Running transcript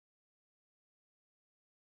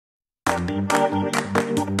After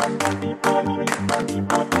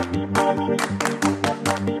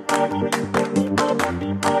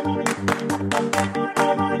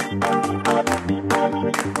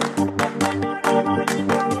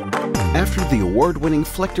the award-winning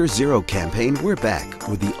Reflector Zero campaign, we're back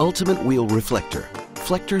with the ultimate wheel reflector,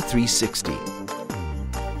 Reflector 360.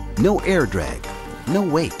 No air drag, no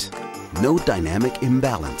weight, no dynamic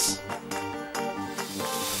imbalance.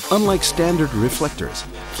 Unlike standard reflectors,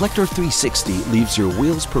 Reflector 360 leaves your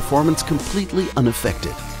wheel's performance completely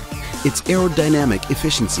unaffected. Its aerodynamic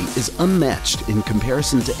efficiency is unmatched in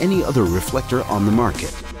comparison to any other reflector on the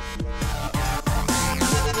market.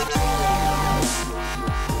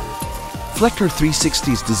 Reflector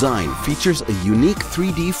 360's design features a unique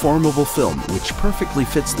 3D formable film which perfectly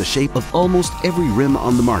fits the shape of almost every rim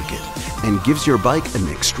on the market and gives your bike an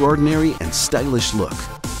extraordinary and stylish look.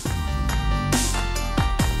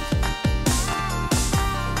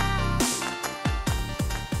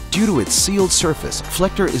 Due to its sealed surface,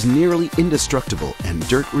 Reflector is nearly indestructible and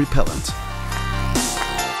dirt repellent.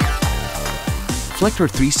 Reflector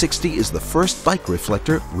 360 is the first bike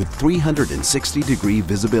reflector with 360-degree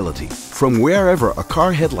visibility. From wherever a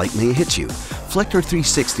car headlight may hit you, Reflector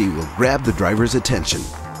 360 will grab the driver's attention.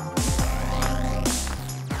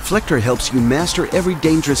 Reflector helps you master every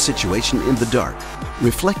dangerous situation in the dark,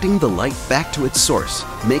 reflecting the light back to its source,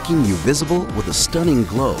 making you visible with a stunning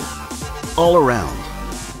glow. All around.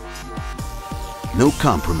 No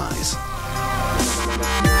compromise.